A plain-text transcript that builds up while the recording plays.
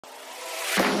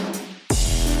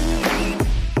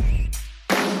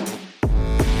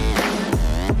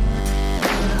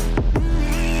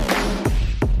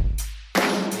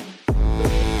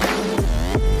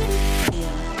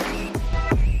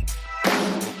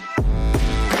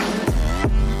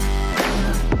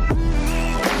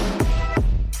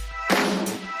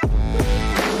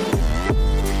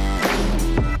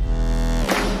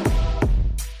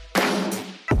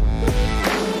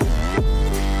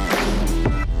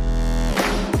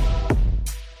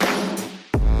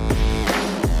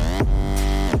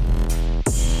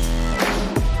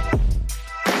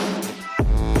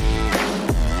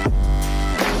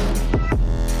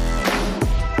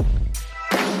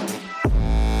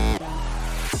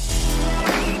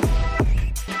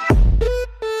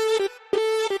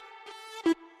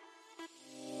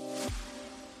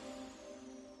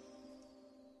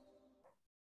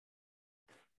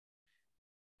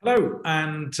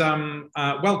and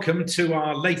welcome to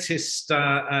our latest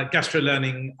Gastro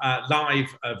Learning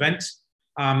live event.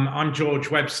 I'm George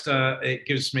Webster. It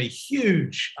gives me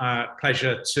huge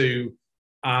pleasure to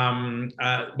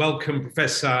welcome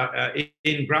Professor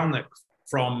Ian Granlek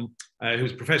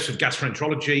who's Professor of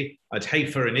Gastroenterology at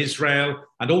Haifa in Israel,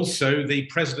 and also the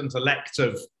President-elect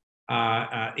of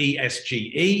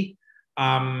ESGE.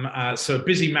 So a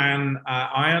busy man,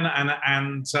 Ian,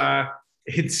 and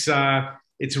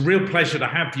it's a real pleasure to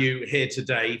have you here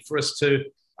today for us to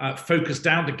focus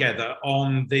down together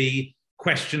on the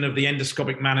question of the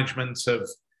endoscopic management of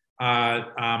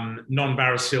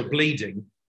non-variceal bleeding,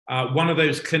 one of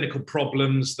those clinical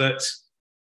problems that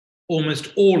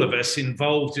almost all of us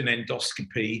involved in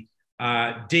endoscopy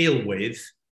deal with,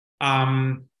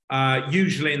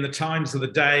 usually in the times of the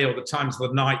day or the times of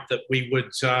the night that we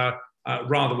would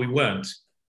rather we weren't.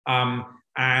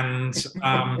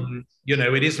 You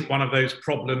know, it isn't one of those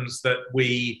problems that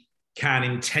we can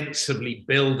intensively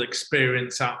build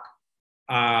experience up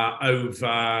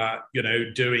over, you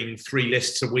know, doing 3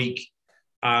 lists a week,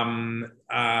 you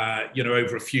know,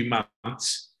 over a few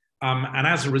months. And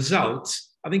as a result,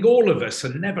 I think all of us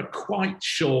are never quite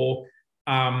sure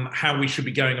how we should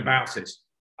be going about it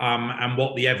and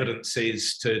what the evidence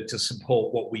is to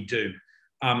support what we do.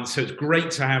 So it's great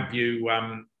to have you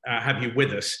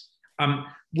with us.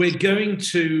 We're going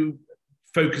to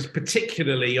focus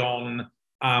particularly on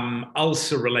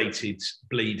ulcer-related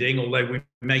bleeding, although we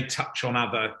may touch on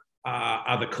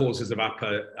other causes of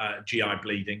upper GI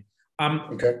bleeding.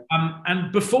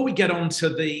 And before we get on to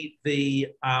the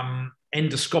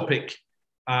endoscopic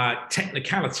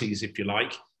technicalities, if you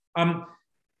like,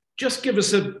 just give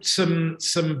us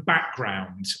some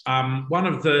background. One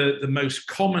of the most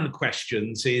common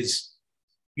questions is,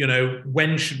 you know,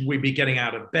 when should we be getting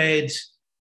out of bed?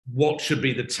 What should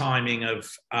be the timing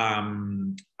of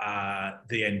the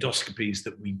endoscopies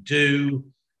that we do?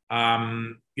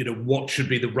 You know, what should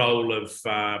be the role of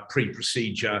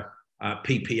pre-procedure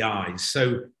PPIs?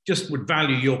 So just would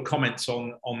value your comments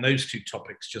on those 2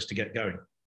 topics just to get going.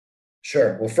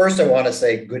 Sure. Well, first I want to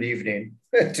say good evening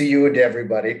to you and to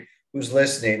everybody who's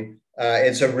listening.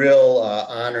 It's a real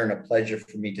honor and a pleasure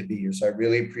for me to be here. So I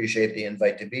really appreciate the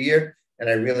invite to be here. And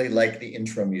I really like the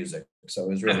intro music. So it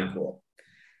was really cool.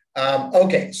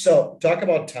 Okay, so talk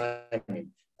about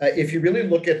timing. If you really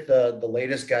look at the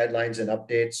latest guidelines and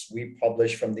updates we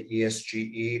published from the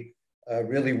ESGE,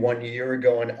 really 1 year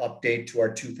ago, an update to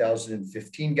our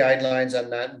 2015 guidelines on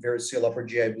non-variceal upper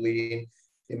GI bleeding.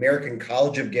 The American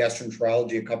College of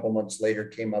Gastroenterology a couple months later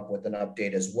came up with an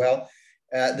update as well.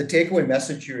 The takeaway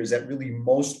message here is that really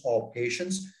most all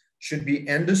patients should be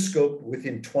endoscoped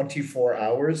within 24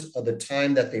 hours of the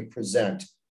time that they present.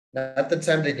 Not the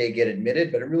time that they get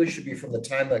admitted, but it really should be from the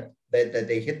time that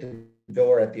they hit the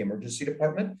door at the emergency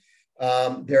department.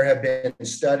 There have been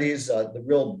studies. The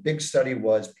real big study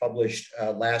was published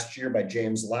last year by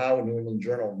James Lau in New England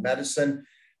Journal of Medicine,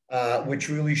 which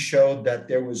really showed that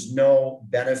there was no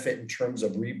benefit in terms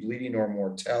of rebleeding or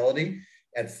mortality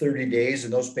at 30 days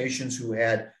in those patients who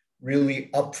had really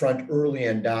upfront early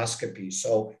endoscopy.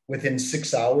 So within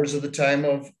 6 hours of the time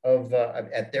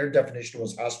at their definition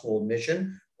was hospital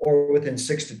admission, or within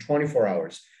 6 to 24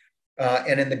 hours.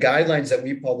 And in the guidelines that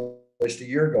we published a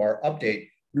year ago, our update,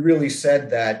 we really said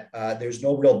that there's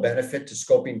no real benefit to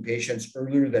scoping patients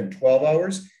earlier than 12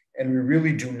 hours. And we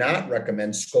really do not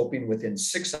recommend scoping within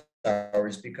 6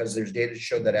 hours because there's data to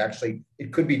show that actually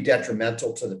it could be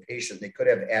detrimental to the patient. They could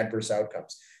have adverse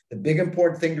outcomes. The big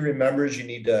important thing to remember is you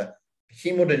need to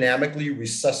hemodynamically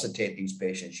resuscitate these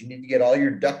patients. You need to get all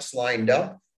your ducts lined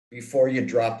up before you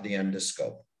drop the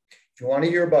endoscope. If you want to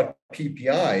hear about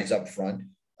PPIs up front,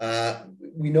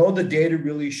 we know the data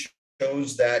really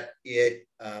shows that it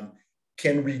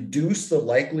can reduce the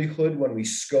likelihood when we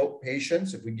scope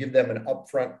patients, if we give them an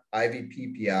upfront IV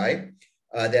PPI,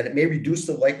 that it may reduce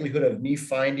the likelihood of me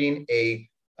finding a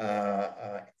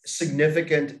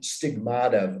significant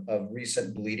stigmata of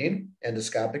recent bleeding,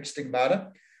 endoscopic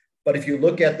stigmata. But if you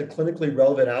look at the clinically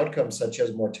relevant outcomes, such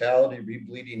as mortality,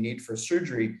 rebleeding, need for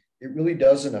surgery, it really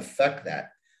doesn't affect that.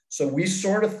 So we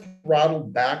sort of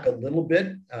throttled back a little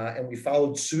bit, and we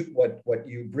followed suit what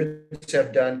you Brits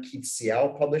have done. Keith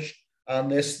Seow published on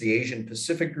this. The Asian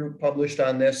Pacific group published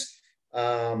on this,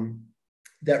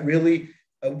 that really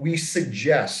we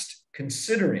suggest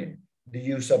considering the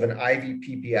use of an IV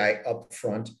PPI up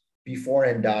front before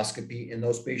endoscopy in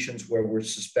those patients where we're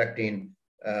suspecting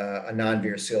a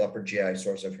non-variceal upper GI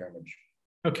source of hemorrhage.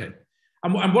 Okay.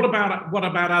 And what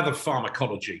about other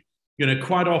pharmacology? You know,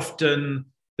 quite often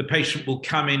the patient will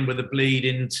come in with a bleed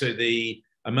into the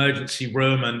emergency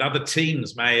room, and other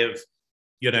teams may have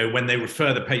when they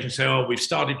refer the patient, say, oh, we've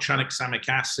started tranexamic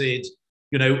acid,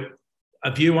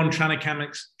 a view on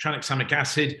tranexamic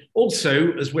acid.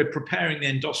 Also, as we're preparing the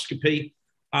endoscopy,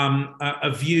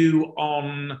 a view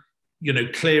on,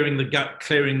 clearing the gut,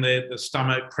 clearing the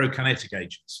stomach, prokinetic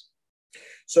agents.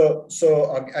 So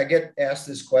I get asked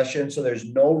this question. So there's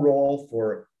no role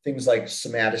for things like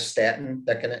somatostatin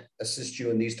that can assist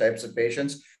you in these types of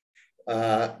patients.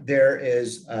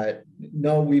 There's a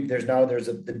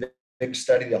big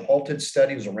study, the HALTED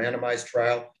study was a randomized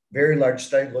trial, very large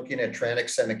study looking at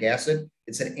tranexamic acid.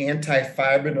 It's an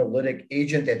antifibrinolytic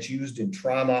agent that's used in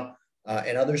trauma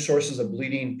and other sources of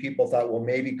bleeding. People thought, well,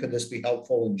 maybe could this be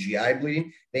helpful in GI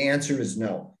bleeding? The answer is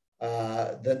no.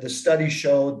 The study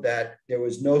showed that there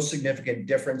was no significant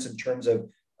difference in terms of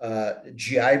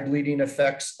GI bleeding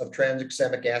effects of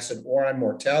tranexamic acid or on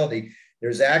mortality.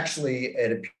 It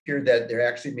appeared that there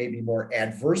actually may be more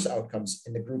adverse outcomes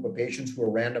in the group of patients who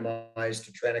were randomized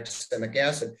to tranexamic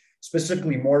acid,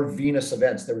 specifically more venous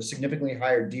events. There were significantly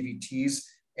higher DVTs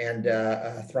and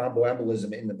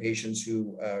thromboembolism in the patients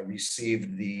who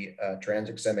received the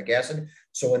tranexamic acid.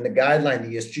 So in the guideline,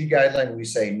 the ESG guideline, we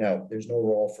say, no, there's no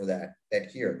role for that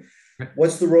here.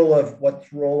 What's the role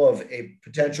of a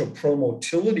potential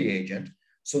promotility agent?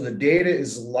 So the data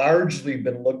is largely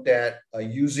been looked at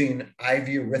using IV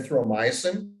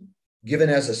erythromycin,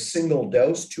 given as a single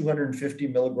dose, 250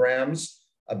 milligrams,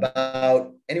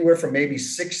 about anywhere from maybe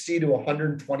 60 to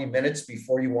 120 minutes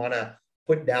before you want to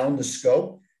put down the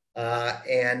scope.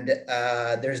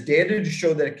 There's data to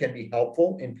show that it can be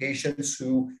helpful in patients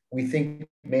who we think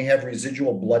may have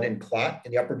residual blood and clot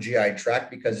in the upper GI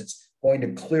tract, because it's going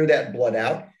to clear that blood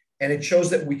out. And it shows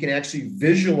that we can actually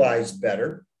visualize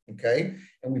better, okay?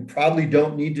 And we probably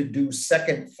don't need to do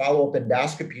second follow-up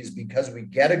endoscopies because we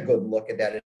get a good look at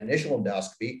that initial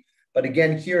endoscopy. But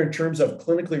again, here in terms of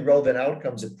clinically relevant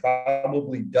outcomes, it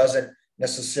probably doesn't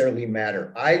necessarily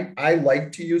matter. I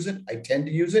like to use it. I tend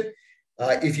to use it.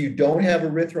 If you don't have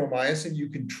erythromycin, you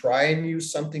can try and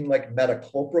use something like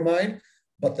metoclopramide,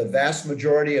 but the vast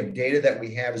majority of data that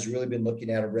we have has really been looking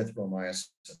at erythromycin.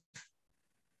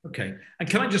 Okay. And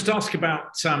can I just ask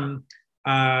about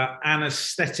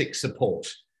anesthetic support?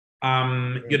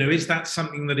 Is that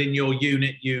something that in your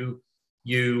unit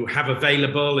you have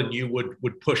available and you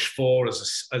would push for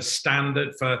as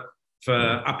standard for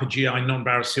upper GI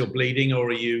non-variceal bleeding, or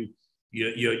are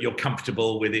you're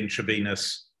comfortable with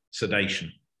intravenous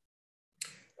sedation?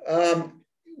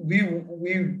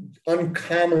 We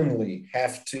uncommonly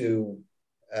have to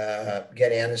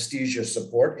get anesthesia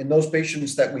support in those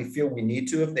patients that we feel we need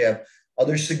to. If they have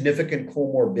other significant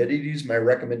comorbidities, my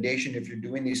recommendation, if you're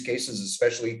doing these cases,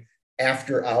 especially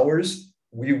after hours,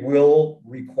 we will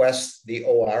request the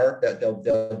OR that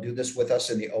they'll do this with us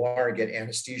in the OR and get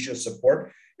anesthesia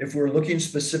support. If we're looking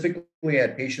specifically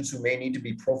at patients who may need to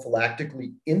be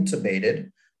prophylactically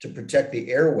intubated to protect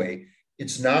the airway,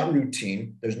 it's not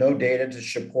routine. There's no data to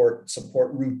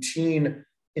support routine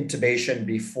intubation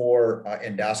before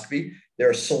endoscopy. There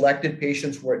are selected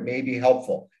patients where it may be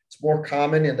helpful. It's more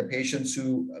common in the patients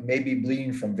who may be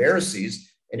bleeding from varices,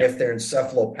 and if they're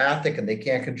encephalopathic and they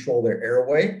can't control their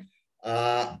airway,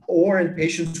 or in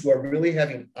patients who are really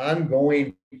having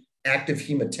ongoing active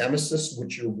hematemesis,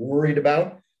 which you're worried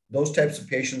about. Those types of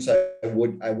patients I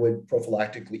would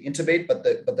prophylactically intubate. But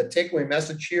the takeaway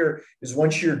message here is,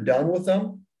 once you're done with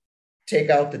them, take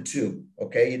out the tube.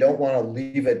 Okay, you don't want to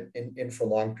leave it in for a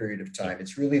long period of time.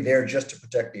 It's really there just to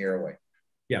protect the airway.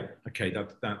 Yeah. Okay,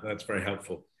 that's very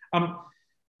helpful.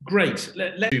 Great.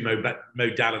 Let's do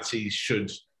modalities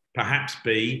should perhaps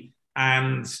be,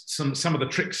 and some of the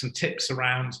tricks and tips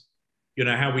around,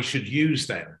 how we should use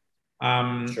them.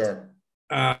 Sure.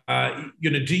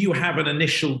 Do you have an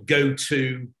initial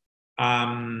go-to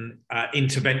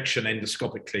intervention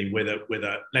endoscopically with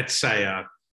a let's say a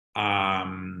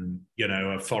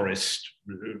Forest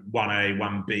 1A,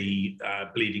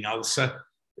 1B bleeding ulcer?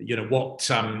 What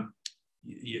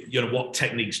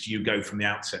techniques do you go from the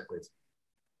outset with?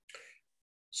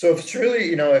 So if it's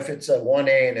really, if it's a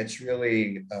 1A and it's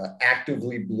really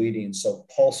actively bleeding, so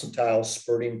pulsatile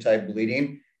spurting type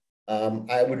bleeding,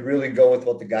 I would really go with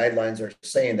what the guidelines are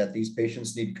saying, that these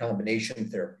patients need combination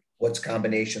therapy. What's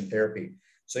combination therapy?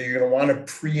 So you're going to want to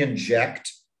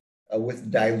pre-inject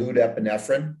with dilute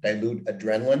epinephrine, dilute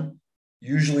adrenaline,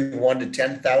 usually 1 to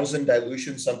 10,000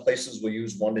 dilution. Some places will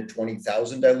use 1 to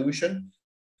 20,000 dilution.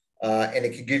 And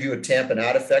it can give you a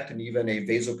tamponade effect and even a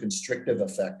vasoconstrictive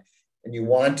effect. And you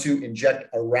want to inject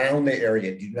around the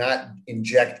area. Do not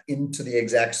inject into the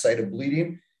exact site of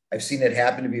bleeding. I've seen it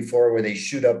happen before where they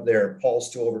shoot up their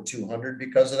pulse to over 200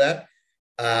 because of that.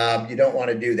 You don't want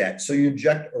to do that. So you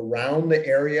inject around the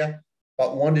area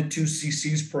about 1 to 2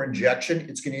 cc's per injection.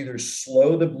 It's going to either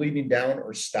slow the bleeding down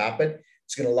or stop it.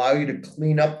 It's going to allow you to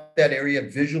clean up that area,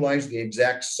 visualize the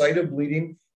exact site of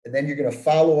bleeding, and then you're going to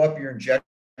follow up your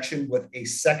injection with a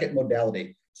second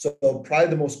modality. So probably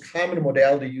the most common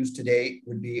modality used today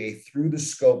would be a through the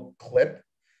scope clip,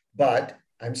 but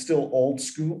I'm still old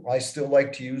school. I still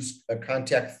like to use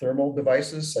contact thermal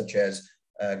devices such as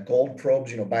gold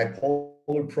probes,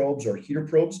 bipolar probes or heater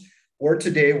probes. Or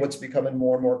today, what's becoming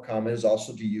more and more common is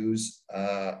also to use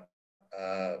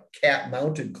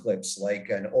cap-mounted clips, like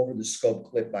an over-the-scope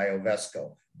clip by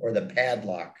Ovesco, or the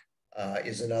padlock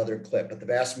is another clip. But the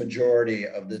vast majority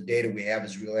of the data we have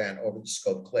is really on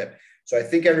over-the-scope clip. So I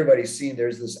think everybody's seen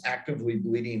there's this actively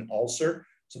bleeding ulcer.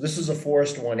 So this is a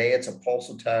Forrest 1A. It's a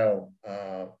pulsatile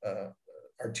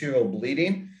arterial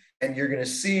bleeding. And you're going to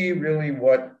see really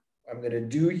what I'm going to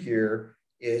do here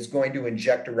is going to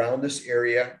inject around this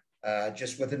area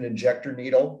just with an injector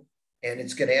needle. And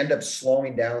it's going to end up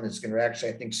slowing down. It's going to actually,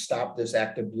 I think, stop this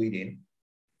active bleeding,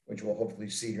 which we'll hopefully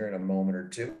see here in a moment or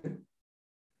two.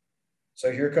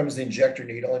 So here comes the injector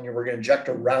needle, and we're going to inject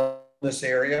around this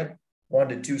area, 1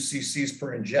 to 2 cc's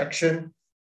per injection.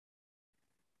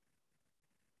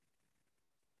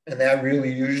 And that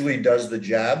really usually does the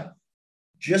job.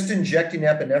 Just injecting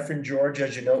epinephrine, George,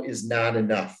 as you know, is not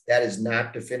enough. That is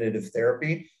not definitive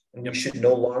therapy. And we should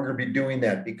no longer be doing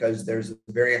that because there's a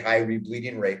very high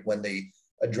rebleeding rate when the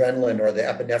adrenaline or the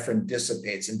epinephrine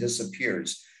dissipates and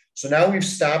disappears. So now we've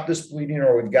stopped this bleeding,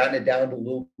 or we've gotten it down to a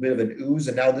little bit of an ooze.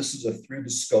 And now this is a through the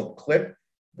scope clip.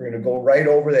 We're going to go right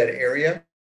over that area,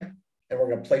 and we're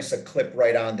going to place a clip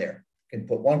right on there. You can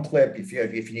put one clip. If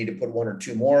you need to put 1 or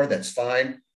 2 more, that's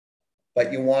fine.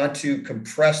 But you want to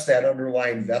compress that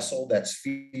underlying vessel that's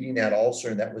feeding that ulcer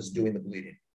and that was doing the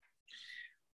bleeding.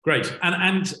 Great.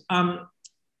 And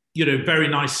very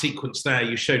nice sequence there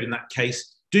you showed in that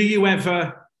case. Do you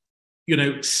ever,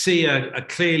 see a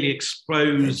clearly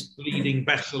exposed bleeding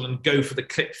vessel and go for the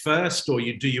clip first, or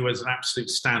do you as an absolute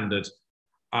standard,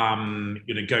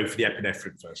 go for the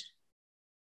epinephrine first?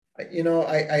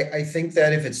 I think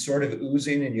that if it's sort of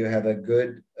oozing and you have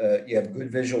good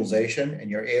visualization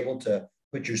and you're able to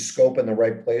put your scope in the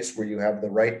right place where you have the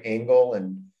right angle,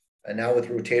 and now with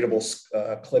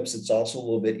rotatable clips, it's also a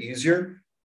little bit easier.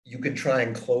 You can try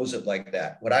and close it like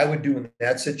that. What I would do in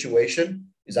that situation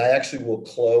is I actually will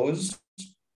close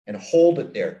and hold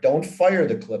it there. Don't fire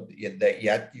the clip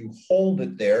yet. You hold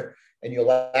it there, and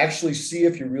you'll actually see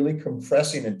if you're really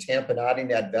compressing and tamponading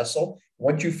that vessel.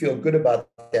 Once you feel good about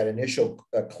that initial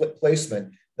clip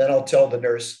placement, then I'll tell the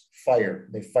nurse, fire.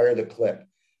 They fire the clip.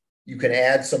 You can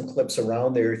add some clips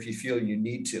around there if you feel you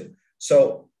need to.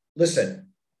 So listen,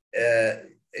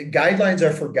 guidelines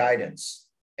are for guidance,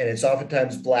 and it's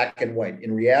oftentimes black and white.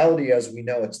 In reality, as we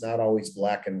know, it's not always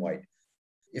black and white.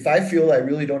 If I feel I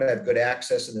really don't have good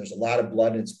access and there's a lot of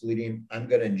blood and it's bleeding, I'm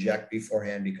going to inject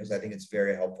beforehand because I think it's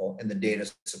very helpful, and the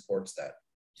data supports that.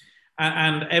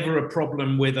 And ever a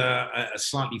problem with a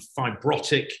slightly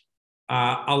fibrotic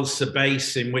ulcer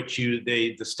base in which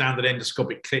the standard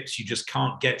endoscopic clips you just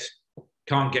can't get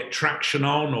traction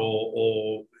on,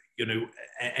 or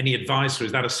any advice, or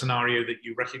is that a scenario that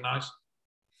you recognize?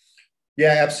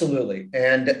 Yeah, absolutely.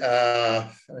 And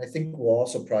I think we'll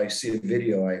also probably see a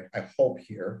video, I hope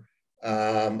here.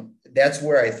 That's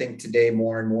where I think today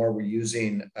more and more we're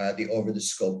using the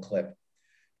over-the-scope clip.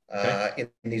 In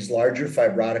these larger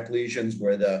fibrotic lesions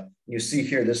where you see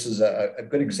here, this is a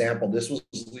good example. This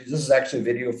is actually a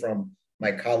video from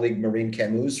my colleague Marine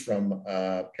Camus from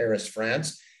Paris,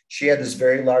 France. She had this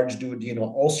very large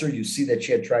duodenal ulcer. You see that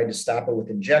she had tried to stop it with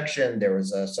injection. There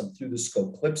was some through the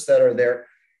scope clips that are there,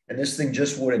 and this thing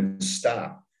just wouldn't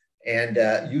stop. And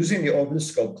using the over the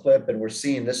scope clip, and we're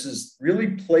seeing this is really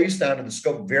placed onto the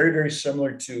scope, very, very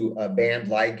similar to a band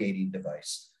ligating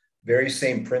device. Very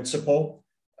same principle.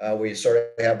 Where you sort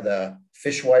of have the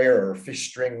fish wire or fish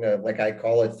string, like I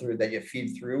call it, through that you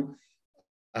feed through,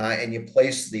 and you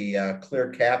place the clear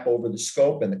cap over the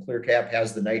scope, and the clear cap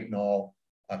has the nitinol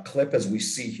clip, as we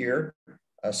see here.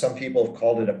 Some people have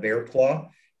called it a bear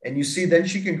claw. And you see, then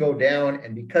she can go down,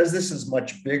 and because this is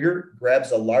much bigger,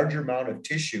 grabs a larger amount of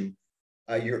tissue,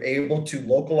 you're able to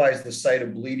localize the site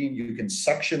of bleeding. You can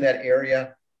suction that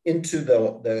area into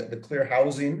the clear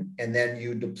housing, and then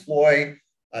you deploy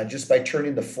just by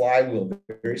turning the flywheel,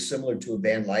 very similar to a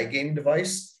band ligating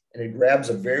device, and it grabs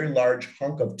a very large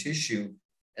hunk of tissue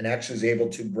and actually is able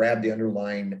to grab the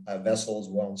underlying vessel as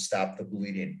well and stop the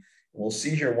bleeding. We'll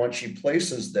see here, once she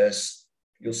places this,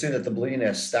 you'll see that the bleeding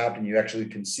has stopped, and you actually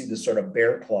can see the sort of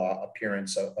bear claw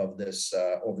appearance of this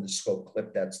over the scope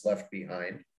clip that's left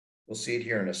behind. We'll see it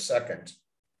here in a second.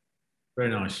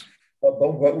 Very nice. but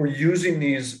what we are using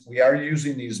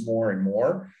these more and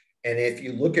more. And if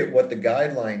you look at what the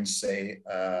guidelines say,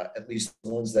 at least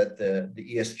the ones that the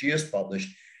ESG has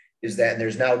published, is that, and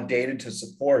there's now data to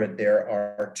support it, there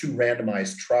are two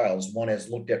randomized trials. One has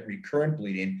looked at recurrent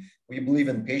bleeding. We believe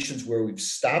in patients where we've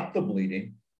stopped the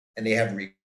bleeding and they have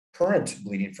recurrent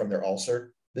bleeding from their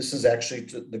ulcer, this is actually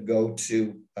the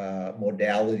go-to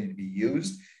modality to be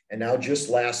used. And now just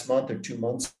last month or 2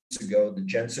 months ago, the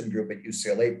Jensen group at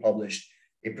UCLA published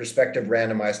a prospective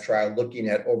randomized trial looking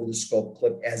at over-the-scope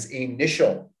clip as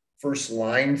initial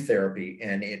first-line therapy,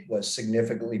 and it was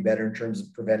significantly better in terms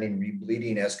of preventing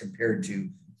rebleeding as compared to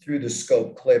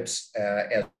through-the-scope clips,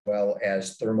 as well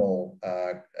as thermal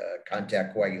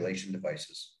contact coagulation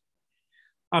devices.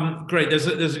 Great. There's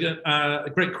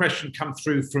a great question come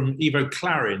through from Evo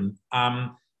Clarin.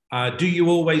 Do you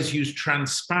always use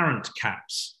transparent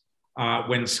caps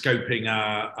when scoping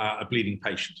a bleeding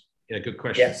patient? Yeah, good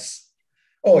question. Yes.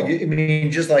 Oh, you mean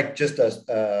just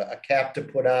a cap to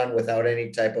put on without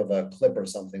any type of a clip or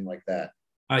something like that?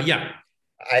 Yeah.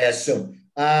 I assume.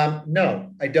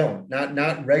 No, I don't.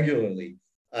 Not regularly.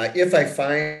 If I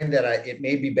find that it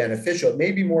may be beneficial, it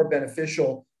may be more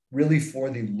beneficial really for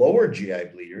the lower GI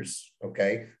bleeders,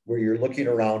 okay, where you're looking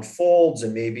around folds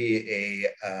and maybe a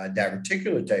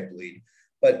diverticular type bleed.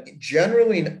 But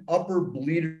generally in upper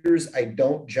bleeders, I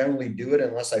don't generally do it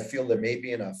unless I feel there may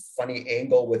be in a funny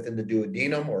angle within the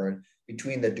duodenum or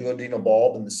between the duodenal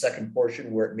bulb and the second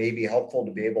portion where it may be helpful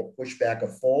to be able to push back a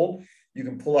fold. You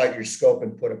can pull out your scope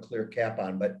and put a clear cap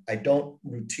on, but I don't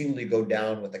routinely go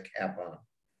down with a cap on.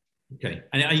 Okay.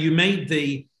 And you made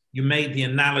the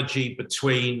analogy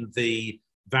between the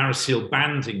varicose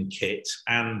banding kit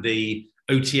and the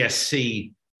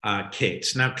OTSC kit.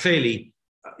 Now, clearly,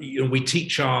 we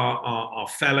teach our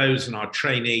fellows and our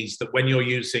trainees that when you're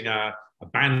using a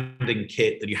banding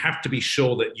kit, that you have to be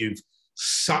sure that you've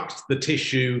sucked the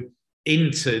tissue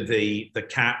into the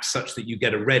cap such that you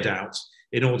get a readout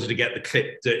in order to get the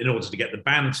clip, in order to get the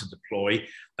band to deploy.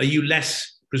 Are you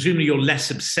presumably you're less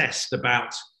obsessed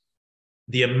about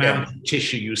the amount of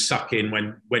tissue you suck in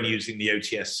when using the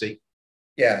OTSC?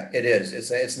 Yeah, it is.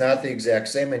 It's not the exact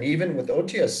same. And even with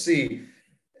OTSC,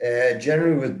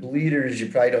 generally with bleeders, you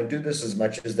probably don't do this as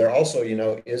much as there also,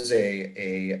 is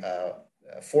a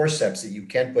forceps that you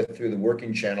can put through the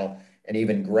working channel and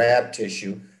even grab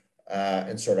tissue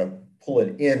and sort of pull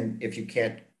it in if you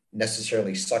can't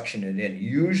necessarily suction it in.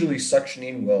 Usually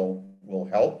suctioning will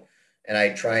help. And I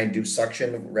try and do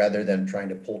suction rather than trying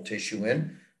to pull tissue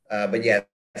in. But yeah,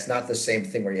 it's not the same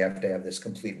thing where you have to have this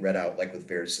complete readout like with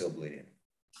varicose bleeding.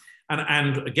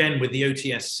 And again, with the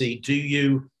OTSC, do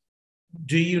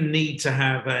you need to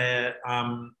have a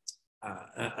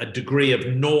degree of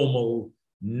normal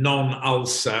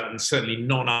non-ulcer and certainly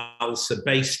non-ulcer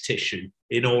based tissue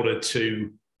in order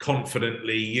to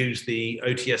confidently use the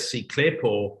OTSC clip,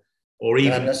 or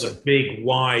even the big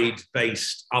wide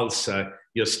based ulcer,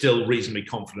 you're still reasonably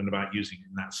confident about using it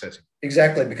in that setting?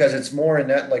 Exactly, because it's more in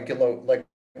that, like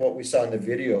what we saw in the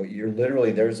video,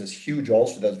 there's this huge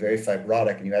ulcer that's very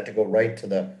fibrotic and you had to go right to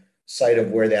the site of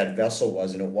where that vessel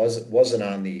was, and it wasn't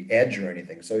on the edge or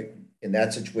anything. So in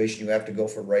that situation, you have to go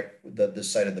for the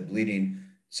site of the bleeding,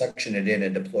 suction it in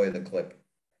and deploy the clip.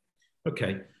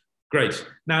 Okay, great.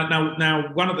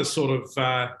 Now one of the sort of,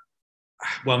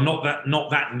 not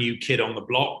that new kid on the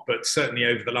block, but certainly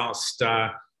over the last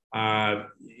 5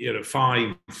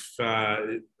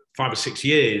 or 6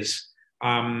 years,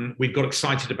 we've got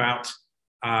excited about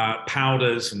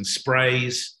powders and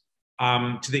sprays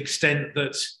to the extent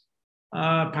that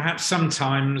perhaps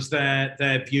sometimes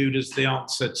they're viewed as the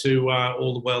answer to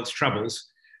all the world's troubles,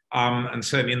 and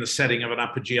certainly in the setting of an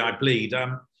upper GI bleed.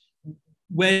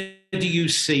 Where do you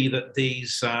see that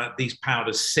these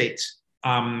powders sit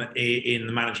in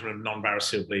the management of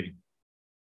non-varicose bleeding?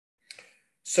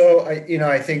 So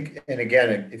I think, and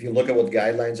again, if you look at what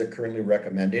guidelines are currently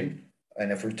recommending,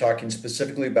 and if we're talking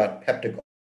specifically about peptic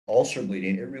ulcer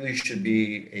bleeding, it really should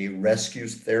be a rescue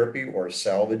therapy or a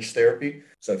salvage therapy.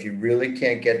 So if you really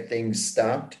can't get things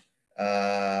stopped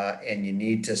and you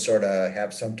need to sort of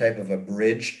have some type of a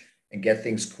bridge and get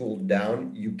things cooled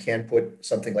down, you can put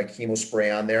something like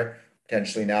hemospray on there.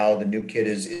 Potentially now the new kit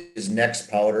is Next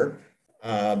powder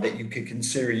that you could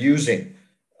consider using.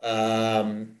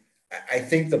 I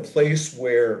think the place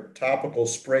where topical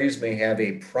sprays may have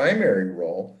a primary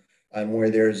role, and where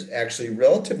there's actually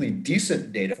relatively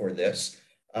decent data for this,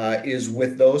 is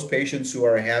with those patients who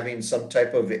are having some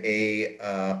type of a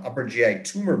upper GI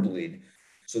tumor bleed.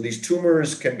 So these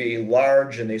tumors can be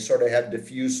large and they sort of have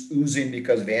diffuse oozing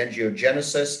because of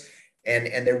angiogenesis,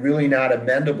 and they're really not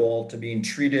amenable to being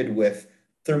treated with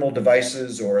thermal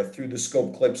devices or through the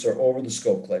scope clips or over the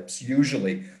scope clips,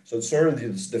 usually. So it's sort of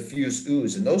this diffuse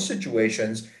ooze. In those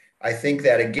situations, I think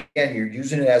that, again, you're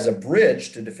using it as a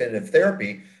bridge to definitive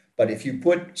therapy. But if you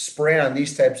put spray on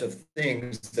these types of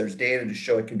things, there's data to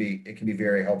show it can be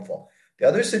very helpful. The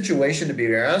other situation, to be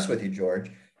very honest with you,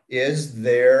 George, is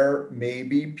there may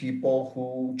be people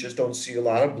who just don't see a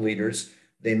lot of bleeders.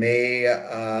 They may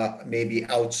be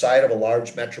outside of a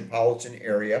large metropolitan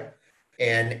area,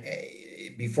 and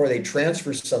before they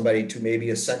transfer somebody to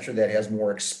maybe a center that has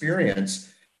more experience,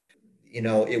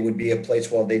 it would be a place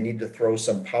where they need to throw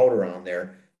some powder on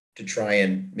there to try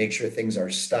and make sure things are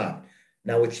stopped.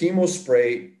 Now, with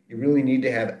chemospray, you really need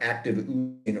to have active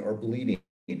oozing or bleeding.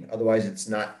 Otherwise, it's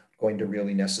not going to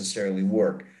really necessarily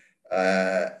work.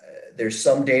 There's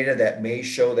some data that may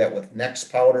show that with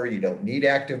Next powder, you don't need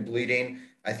active bleeding.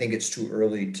 I think it's too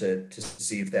early to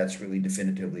see if that's really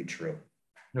definitively true.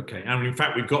 Okay, and in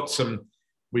fact, we've got some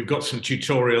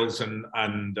tutorials and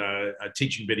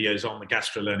teaching videos on the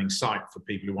GastroLearning site for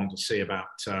people who want to see about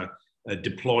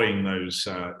deploying those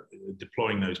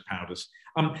powders.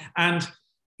 And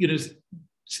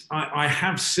I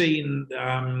have seen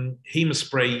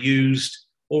Hemospray used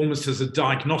almost as a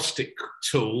diagnostic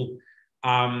tool.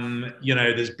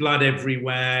 There's blood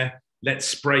everywhere. Let's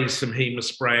spray some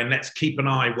Hemospray and let's keep an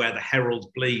eye where the heralds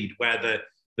bleed, where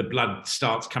the blood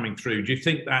starts coming through. Do you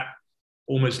think that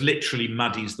almost literally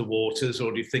muddies the waters,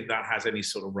 or do you think that has any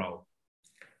sort of role?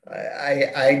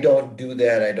 I don't do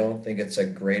that. I don't think it's a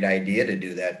great idea to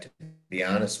do that, to be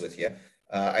honest with you.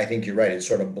 I think you're right. It's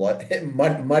sort of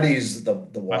muddies the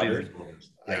water.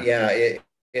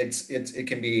 It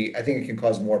can be, I think it can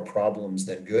cause more problems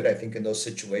than good. I think in those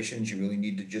situations, you really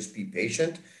need to just be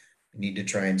patient. You need to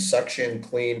try and suction,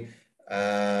 clean.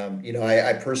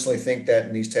 I personally think that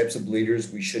in these types of bleeders,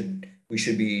 we should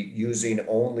be using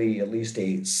only at least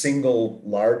a single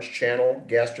large channel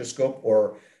gastroscope,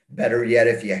 or better yet,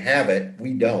 if you have it,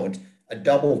 we don't, a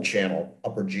double channel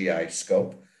upper GI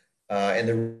scope. And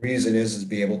the reason is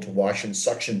be able to wash and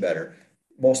suction better.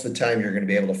 Most of the time, you're going to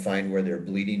be able to find where they're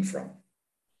bleeding from.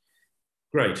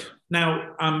 Great.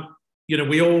 Now,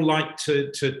 we all like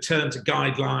to turn to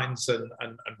guidelines and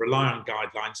rely on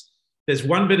guidelines. There's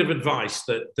one bit of advice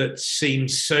that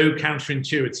seems so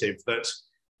counterintuitive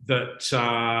that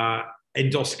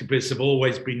endoscopists have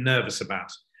always been nervous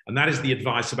about, and that is the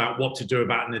advice about what to do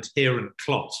about an adherent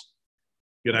clot.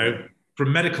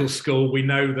 From medical school, we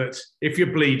know that if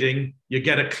you're bleeding, you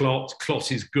get a clot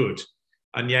is good.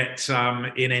 And yet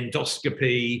in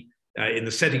endoscopy, in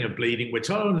the setting of bleeding, we're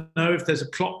told, oh, no, if there's a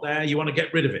clot there, you want to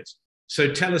get rid of it.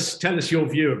 So tell us your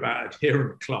view about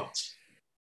adherent clots.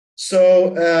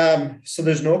 So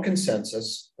there's no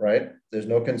consensus, right? There's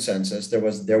no consensus. There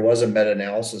was a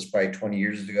meta-analysis probably 20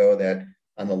 years ago that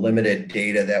on the limited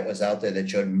data that was out there that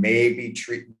showed maybe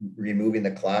removing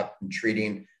the clot and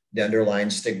treating the underlying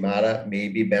stigmata may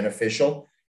be beneficial.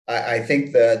 I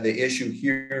think the issue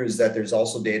here is that there's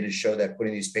also data to show that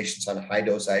putting these patients on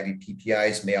high-dose IV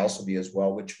PPIs may also be as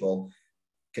well, which will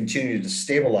continue to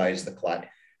stabilize the clot.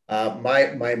 My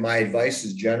advice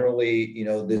is generally,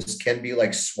 this can be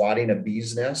like swatting a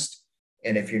bee's nest.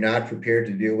 And if you're not prepared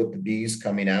to deal with the bees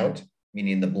coming out,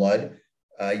 meaning the blood,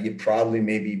 you probably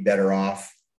may be better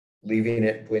off leaving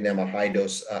it, putting them a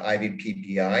high-dose IV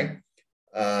PPI.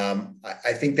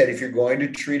 I think that if you're going to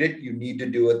treat it, you need to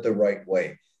do it the right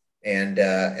way. And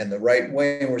the right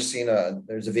way, we're seeing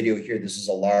there's a video here. This is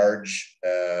a large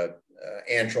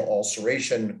antral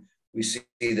ulceration. We see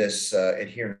this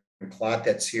adherent clot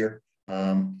that's here.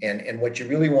 And what you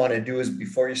really want to do is,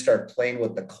 before you start playing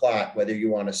with the clot, whether you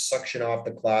want to suction off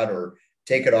the clot or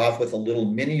take it off with a little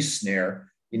mini snare,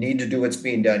 you need to do what's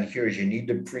being done here is you need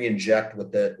to pre-inject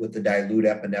with the dilute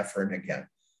epinephrine again.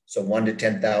 So 1 to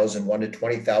 10,000, 1 to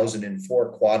 20,000 in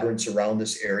 4 quadrants around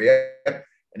this area.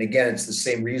 And again, it's the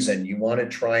same reason. You want to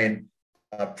try and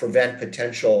prevent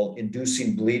potential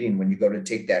inducing bleeding when you go to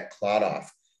take that clot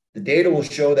off. The data will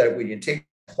show that when you take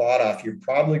the clot off, you're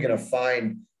probably going to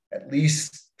find at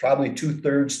least probably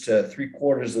 2/3 to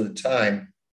 3/4 of the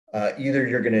time, either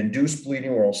you're going to induce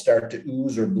bleeding where it'll start to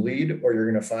ooze or bleed, or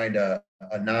you're going to find a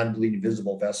non-bleeding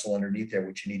visible vessel underneath there,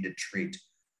 which you need to treat.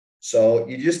 So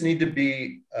you just need to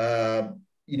be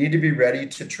ready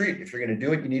to treat. If you're going to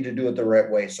do it, you need to do it the right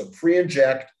way. So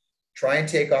pre-inject, try and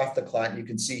take off the clot. And you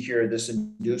can see here, this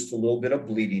induced a little bit of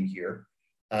bleeding here.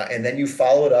 And then you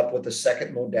follow it up with a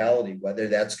second modality, whether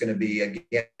that's going to be,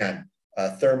 again,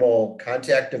 a thermal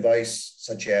contact device,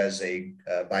 such as a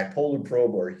bipolar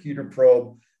probe or a heater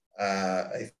probe,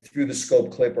 through the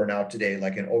scope clip, or now today,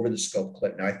 like an over the scope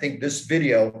clip. Now, I think this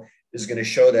video is going to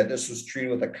show that this was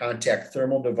treated with a contact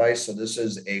thermal device. So this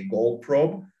is a gold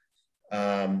probe.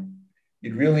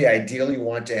 You'd really ideally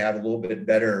want to have a little bit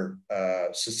better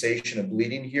cessation of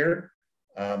bleeding here,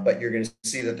 but you're going to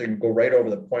see that they can go right over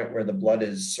the point where the blood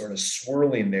is sort of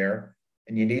swirling there,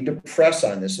 and you need to press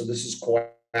on this. So this is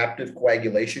coaptative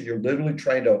coagulation. You're literally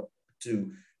trying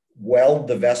to weld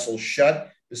the vessel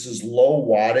shut. This is low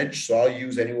wattage, so I'll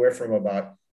use anywhere from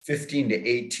about 15 to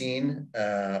 18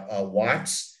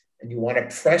 watts, and you want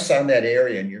to press on that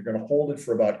area, and you're going to hold it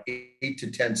for about 8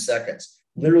 to 10 seconds.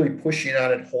 Literally pushing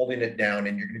on it, holding it down,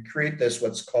 and you're going to create this,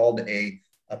 what's called a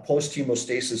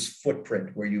post-hemostasis footprint,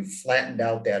 where you've flattened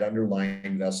out that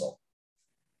underlying vessel.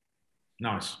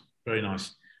 Nice, very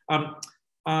nice.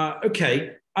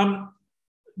 Okay.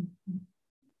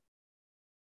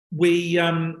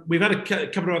 We've had a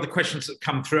couple of other questions that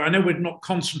come through. I know we're not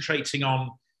concentrating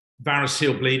on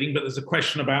variceal bleeding, but there's a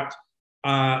question about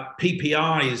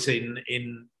PPIs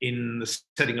in the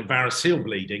setting of variceal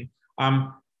bleeding.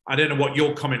 I don't know what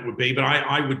your comment would be, but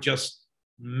I would just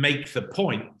make the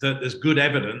point that there's good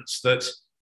evidence that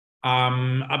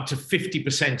up to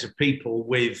 50% of people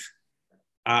with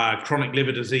chronic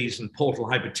liver disease and portal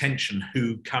hypertension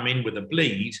who come in with a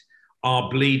bleed are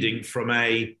bleeding from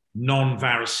a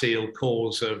non-variceal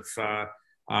cause of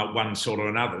one sort or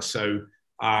another. So,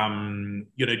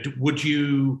 would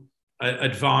you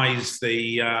advise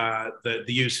the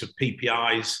use of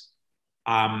PPIs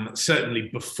certainly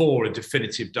before a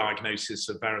definitive diagnosis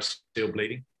of variceal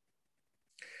bleeding?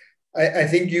 I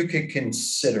think you could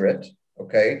consider it.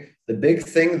 Okay. The big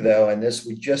thing, though, and this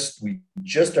we're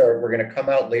going to come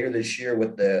out later this year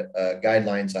with the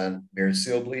guidelines on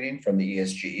variceal bleeding from the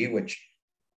ESGE, which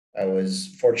I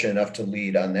was fortunate enough to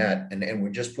lead on that, and we're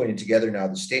just putting together now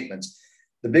the statements.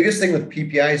 The biggest thing with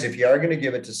PPIs, if you are going to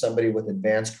give it to somebody with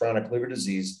advanced chronic liver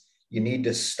disease, you need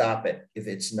to stop it if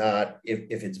it's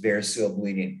variceal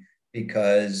bleeding,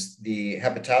 because the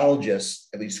hepatologists,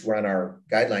 at least who are on our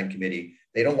guideline committee,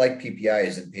 they don't like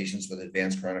PPIs in patients with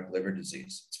advanced chronic liver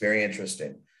disease. It's very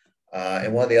interesting.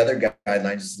 And one of the other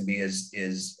guidelines is going to be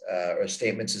or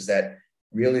statements is that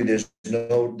really there's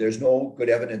no good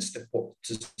evidence to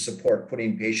support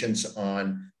putting patients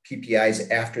on PPIs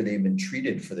after they've been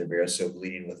treated for their variceal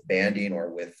bleeding with banding or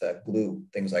with glue,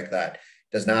 things like that.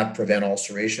 Does not prevent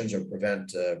ulcerations or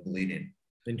prevent bleeding.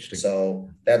 Interesting. So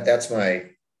that's my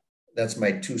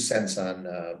 2 cents on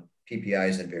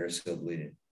PPIs and variceal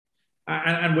bleeding.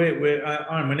 And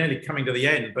we're nearly coming to the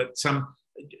end, but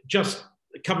just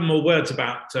a couple more words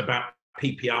about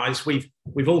PPIs.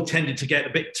 We've all tended to get a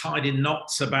bit tied in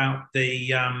knots about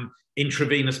the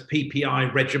intravenous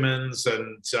PPI regimens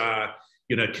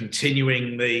and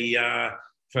continuing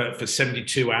for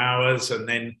 72 hours, and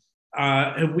then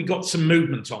have we got some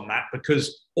movement on that?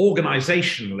 Because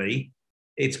organizationally,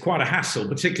 it's quite a hassle,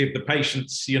 particularly if the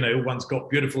patient's, one's got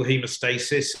beautiful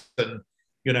hemostasis and,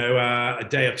 a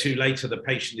day or two later, the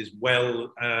patient is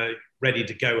well ready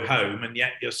to go home, and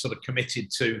yet you're sort of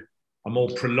committed to a more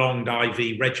prolonged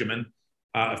IV regimen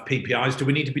of PPIs. Do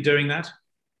we need to be doing that?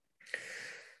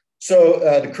 So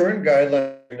the current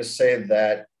guidelines say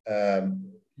that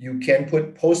you can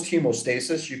put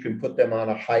post-hemostasis, you can put them on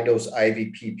a high-dose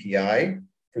IV PPI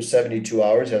for 72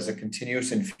 hours as a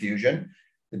continuous infusion.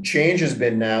 The change has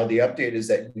been now, the update is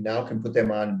that you now can put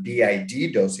them on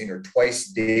BID dosing, or twice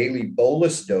daily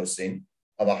bolus dosing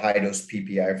of a high-dose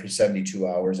PPI for 72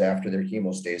 hours after their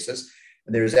hemostasis.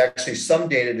 And there's actually some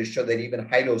data to show that even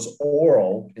high-dose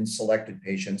oral in selected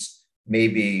patients may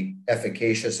be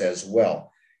efficacious as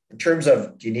well. In terms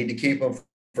of, do you need to keep them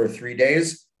for 3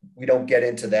 days? We don't get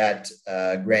into that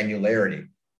granularity.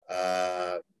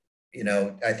 I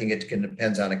think it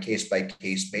depends on a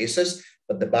case-by-case basis.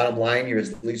 But the bottom line here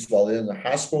is, at least while they're in the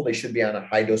hospital, they should be on a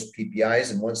high-dose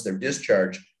PPIs. And once they're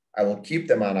discharged, I will keep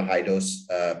them on a high-dose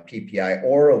PPI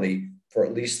orally for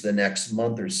at least the next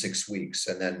month or 6 weeks,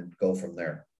 and then go from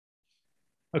there.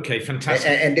 Okay,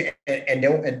 fantastic.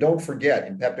 And don't forget,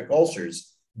 in peptic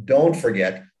ulcers, don't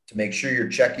forget to make sure you're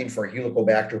checking for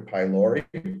Helicobacter pylori.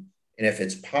 And if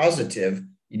it's positive,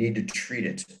 you need to treat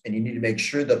it. And you need to make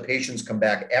sure the patients come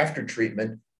back after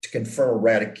treatment to confirm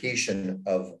eradication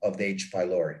of the H.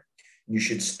 pylori. You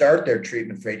should start their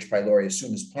treatment for H. pylori as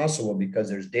soon as possible, because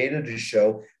there's data to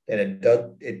show that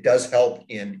it does help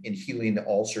in healing the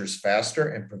ulcers faster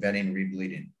and preventing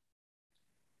rebleeding.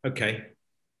 Okay.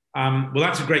 Well,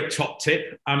 that's a great top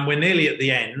tip. We're nearly at the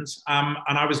end, and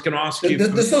I was going to ask you.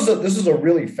 This is a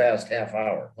really fast half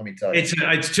hour. Let me tell you,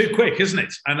 it's too quick, isn't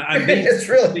it? And it's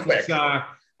really quick.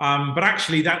 But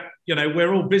actually,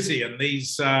 we're all busy, and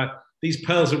these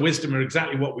pearls of wisdom are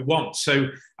exactly what we want. So,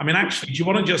 actually, do you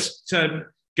want to just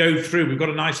go through. We've got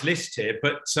a nice list here,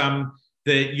 but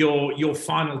your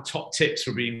final top tips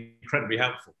would be incredibly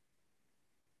helpful.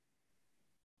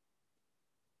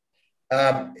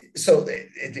 So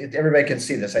everybody can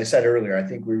see this. I said earlier, I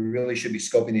think we really should be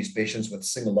scoping these patients with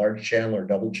single large channel or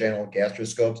double channel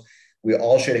gastroscopes. We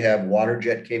all should have water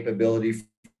jet capability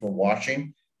for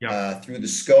washing through the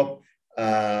scope.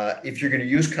 If you're going to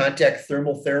use contact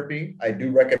thermal therapy, I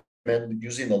do recommend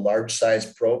using the large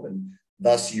size probe, and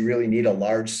thus you really need a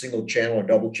large single channel or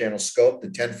double channel scope.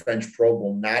 The 10 French probe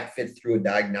will not fit through a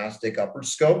diagnostic upper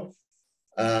scope.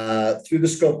 Through the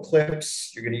scope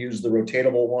clips, you're going to use the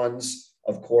rotatable ones,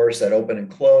 of course, that open and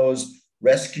close.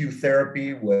 Rescue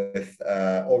therapy with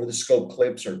over the scope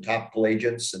clips or topical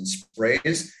agents and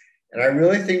sprays. And I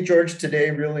really think, George,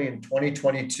 today, really in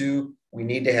 2022, we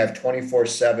need to have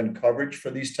 24/7 coverage for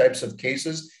these types of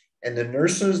cases. And the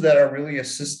nurses that are really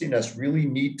assisting us really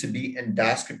need to be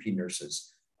endoscopy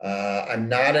nurses. I'm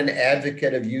not an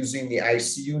advocate of using the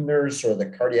ICU nurse or the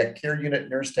cardiac care unit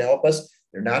nurse to help us.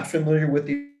 They're not familiar with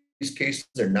these cases.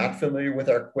 They're not familiar with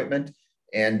our equipment.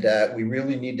 And we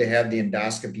really need to have the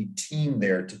endoscopy team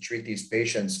there to treat these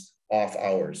patients off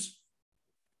hours.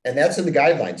 And that's in the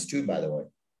guidelines too, by the way.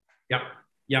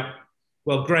 Yep.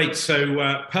 Well, great.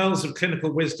 So pearls of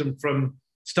clinical wisdom from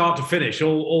start to finish,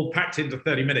 all packed into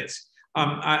 30 minutes.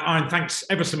 Ian, thanks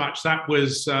ever so much. That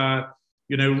was,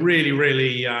 really,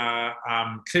 really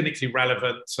clinically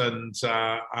relevant and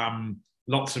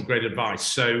lots of great advice.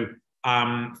 So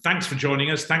thanks for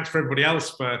joining us. Thanks for everybody else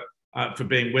for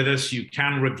being with us. You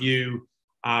can review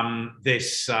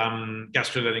this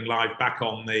Gastro Learning Live back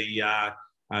on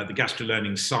the Gastro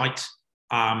Learning site.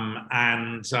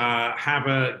 And have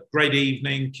a great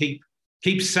evening.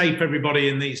 Keep safe, everybody,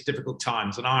 in these difficult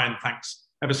times. And Ian, thanks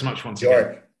ever so much once again.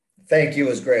 George, thank you. It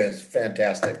was great. It was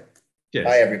fantastic. Cheers.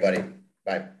 Bye, everybody.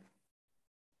 Bye.